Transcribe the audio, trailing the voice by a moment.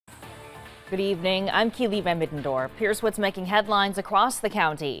Good evening. I'm Keely Van Middendorp. Here's what's making headlines across the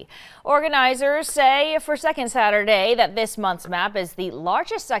county. Organizers say for Second Saturday that this month's map is the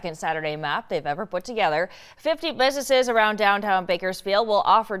largest Second Saturday map they've ever put together. 50 businesses around downtown Bakersfield will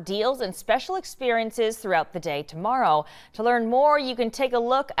offer deals and special experiences throughout the day tomorrow. To learn more, you can take a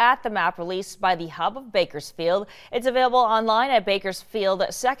look at the map released by the Hub of Bakersfield. It's available online at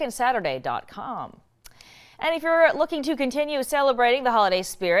bakersfieldsecondsaturday.com. And if you're looking to continue celebrating the holiday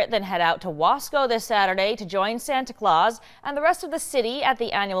spirit, then head out to Wasco this Saturday to join Santa Claus and the rest of the city at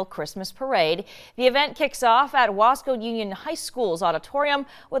the annual Christmas parade. The event kicks off at Wasco Union High School's auditorium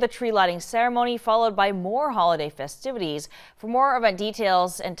with a tree lighting ceremony followed by more holiday festivities. For more event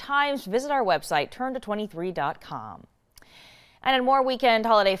details and times, visit our website, turnto23.com. And in more weekend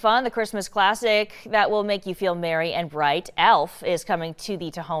holiday fun, the Christmas classic that will make you feel merry and bright, Elf, is coming to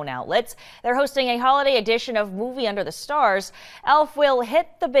the Tejon outlets. They're hosting a holiday edition of Movie Under the Stars. Elf will hit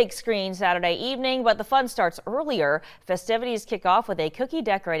the big screen Saturday evening, but the fun starts earlier. Festivities kick off with a cookie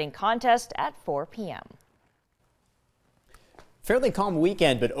decorating contest at 4 p.m. Fairly calm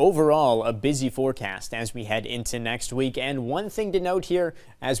weekend, but overall a busy forecast as we head into next week. And one thing to note here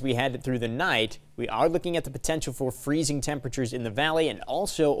as we head through the night, we are looking at the potential for freezing temperatures in the valley and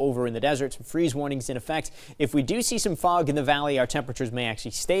also over in the desert. Some freeze warnings in effect. If we do see some fog in the valley, our temperatures may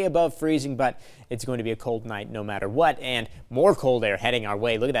actually stay above freezing, but it's going to be a cold night no matter what. And more cold air heading our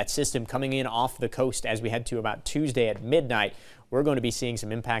way. Look at that system coming in off the coast as we head to about Tuesday at midnight. We're going to be seeing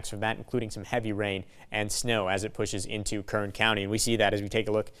some impacts from that, including some heavy rain and snow as it pushes into Kern County. And we see that as we take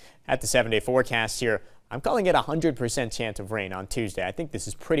a look at the 7-day forecast here. I'm calling it a 100% chance of rain on Tuesday. I think this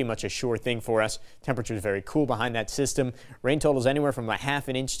is pretty much a sure thing for us. Temperatures very cool behind that system. Rain totals anywhere from a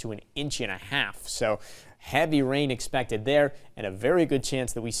 ½ inch to 1.5 inches. So heavy rain expected there and a very good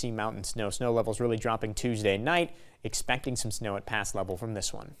chance that we see mountain snow. Snow levels really dropping Tuesday night. Expecting some snow at pass level from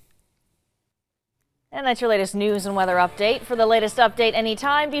this one. And that's your latest news and weather update. For the latest update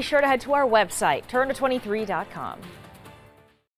anytime, be sure to head to our website, turnto23.com.